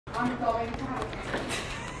I'm going to have a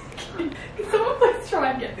Can someone please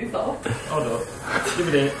try and get this off? Hold on. Give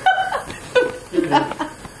it in. Give it in.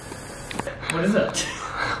 What is it?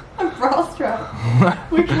 A bra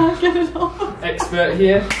strap. We can't get it off. Expert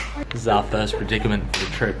here. This is our first predicament for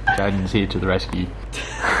the trip. Jaden's here to the rescue.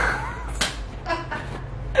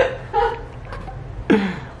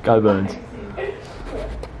 Go Burns.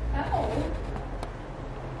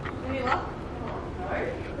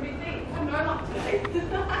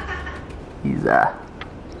 He's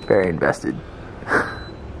very invested.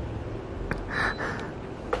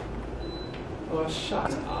 Oh,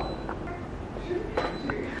 shut up.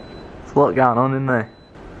 There's a lot going on in there.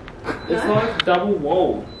 It's like double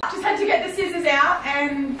wall. Just had to get the scissors out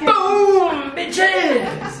and Boom! Bitches!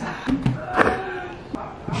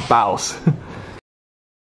 Bows.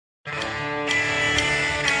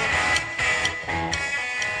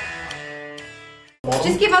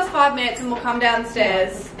 Just give us 5 minutes and we'll come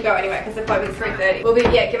downstairs. Go anyway because the appointment's 3:30. We'll be,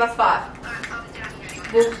 yeah, give us 5.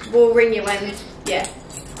 We'll ring you when, yeah.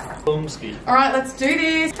 Boomski. Alright, let's do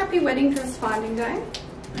this. Happy wedding dress finding day.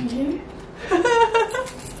 Thank you.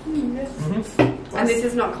 And this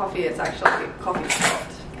is not coffee, it's actually coffee spot,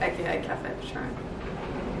 aka Cafe Patron.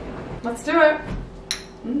 Let's do it.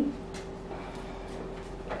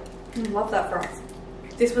 Love that for us.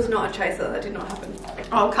 This was not a chaser, that did not happen.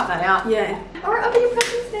 I'll cut that out. Yeah. Alright, open your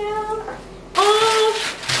presents now. Oh!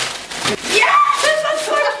 Yes! That's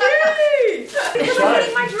so cute! Because I'm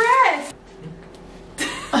getting my dress.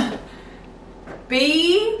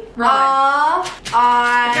 B-R-I...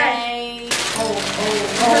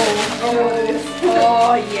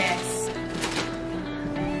 Oh, yes.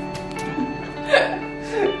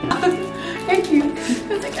 Thank you.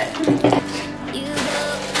 That's okay.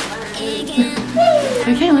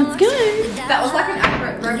 Okay, let's go. That was like an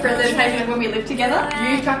accurate representation of when we lived together.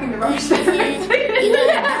 You chucking the rocks. Look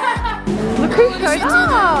who showed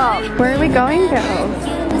up. Where are we going, girls?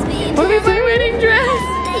 What are we doing? Wedding dress.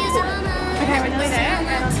 Okay, we're nearly there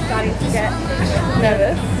and I'm starting to get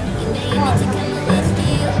nervous. It must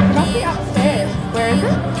be upstairs. Where is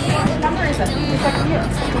it? What number is it? It's like here.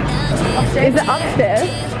 Upstairs. Is it upstairs?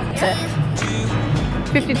 Yeah.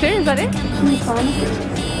 52, is that it?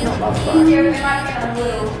 Not love side. Yeah, we might get a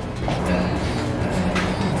little.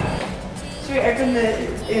 Should we open the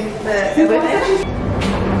elevator?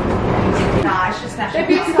 Nah, it's just national.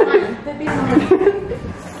 There'd be someone.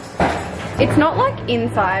 It's not like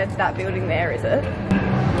inside that building there, is it?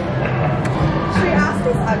 Should we ask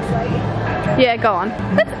this Uggs lady? Yeah, go on.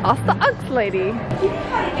 Let's ask the Uggs lady. Do you know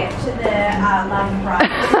how to get to the Luv Bridal?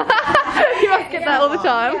 You must get that all the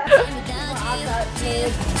time.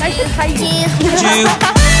 They should pay you.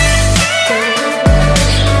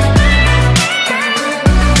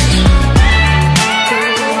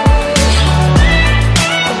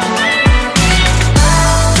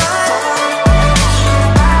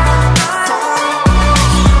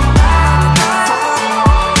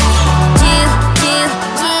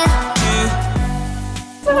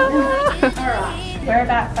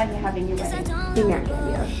 Whereabouts are you having your wedding? In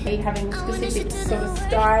Australia. Are you having a specific sort of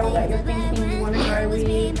style that you're thinking you want to go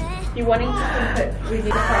with? You're wanting to keep it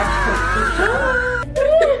within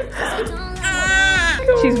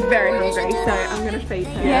She's very hungry, so I'm going to feed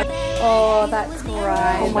her. Yeah. Oh, that's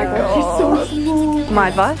right. Oh my god, she's so small. My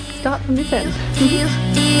advice, start from this end. I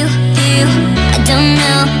don't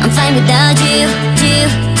know, I'm fine without you.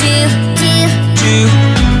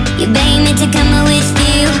 You beg me to come with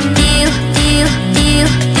you.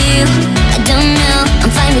 I don't know, I'm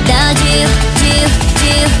fine without you.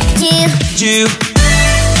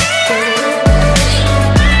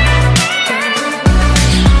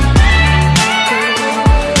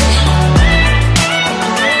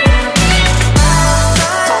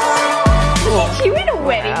 You in a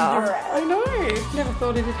wedding dress? I know, never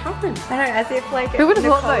thought it had happened. I know, as if like who would have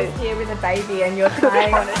thought those here with a baby and you're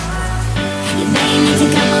tying on it. You beg me to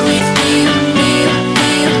come with you.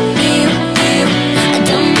 I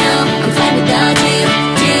don't know, I'm fine without you.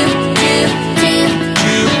 You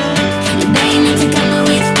beg me to come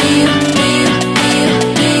with you.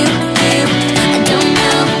 I don't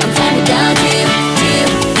know, I'm fine without you.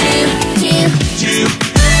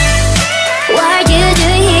 What are you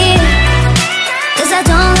doing here? 'Cause I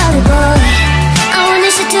don't love you, boy. I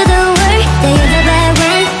wanna show to the world that you're the bad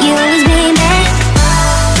one. You always been bad.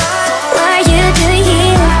 What are you doing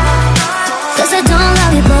here?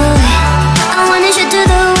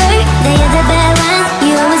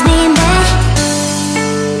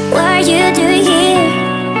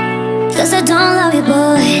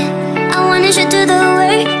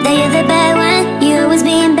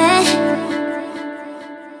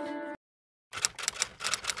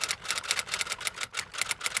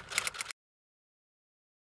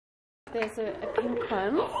 There's a pink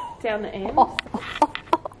one down the end.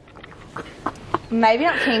 Maybe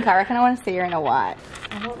not pink. I reckon I want to see her in a white.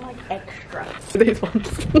 I want like extra. These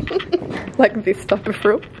ones. Like this type of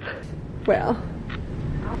frill. Wow.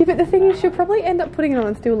 Yeah, but the thing is, she'll probably end up putting it on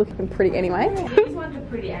and still looking pretty anyway. These ones are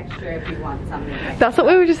pretty extra if you want something. That's what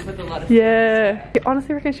we were just. With a lot of yeah. I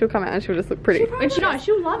honestly reckon she'll come out and she'll just look pretty. And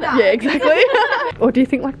she'll love it. Yeah, exactly. Or do you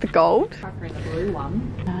think like the gold? Her in the blue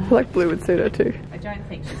one. I feel like blue would suit her too. I don't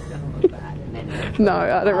think she's gonna look bad in any. No,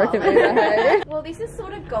 I don't reckon either. Hey? Well, this is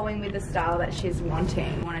sort of going with the style that she's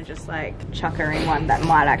wanting. I want to just like chuck her in one that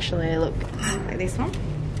might actually look like this one.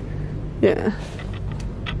 Yeah.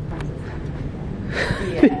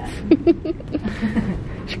 Yeah.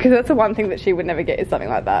 Because that's the one thing that she would never get is something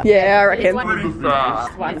like that. Yeah, I reckon.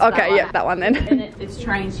 Okay, yeah, that one then. And it's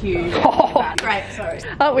trying to. Oh. Great, sorry.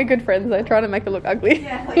 Aren't we good friends though? Trying to make her look ugly.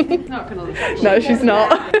 Yeah, like it's not gonna look like No, she's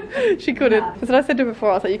not. She couldn't. That's what I said to her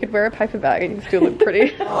before. I was like, you could wear a paper bag and you still look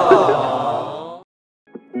pretty.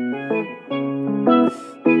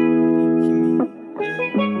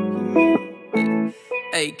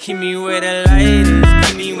 Hey, keep me where the light is,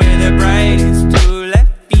 keep me where the brightest. Two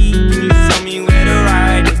left feet, can you show me where the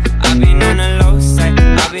ride is? I've been on the low side,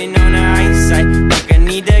 I've been on the high side. Think I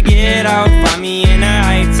need to get out, find me in the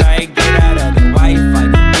high tide. Get out of the Wi-Fi,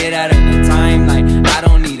 get out of the timeline. I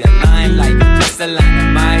don't need a limelight, just a line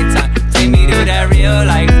of my time. Take me to that real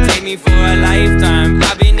life, take me for a lifetime.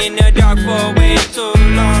 I've been in the dark for way too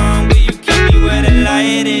long. Will you keep me where the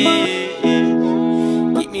light is?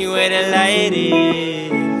 Keep me where the light is.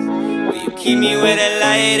 Keep me where the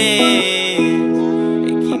light is.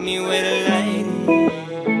 Hey, keep me where the light is.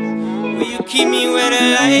 Will you keep me where the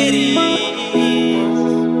light is?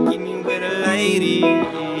 Keep me where the light is.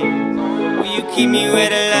 Will you keep me where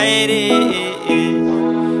the light is?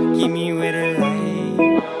 Keep me where the light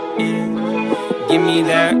is. Give me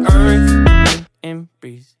that earth and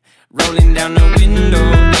breeze. Rolling down the window,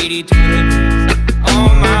 82 degrees.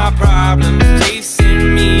 All my problems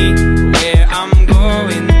chasing me. Where I'm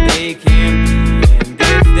going, they can't be. And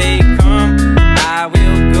if they come, I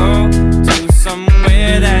will go to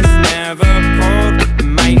somewhere that's never cold.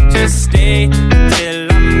 Might just stay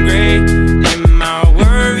till I'm gray and my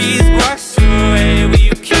worries wash away. Will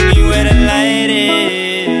you keep me where the light is?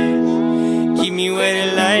 Keep me where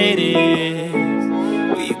the light is.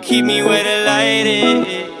 Will you keep me where the light is?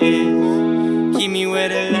 Keep me where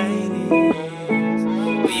the light is.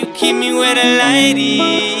 Will you keep me where the light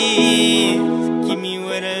is?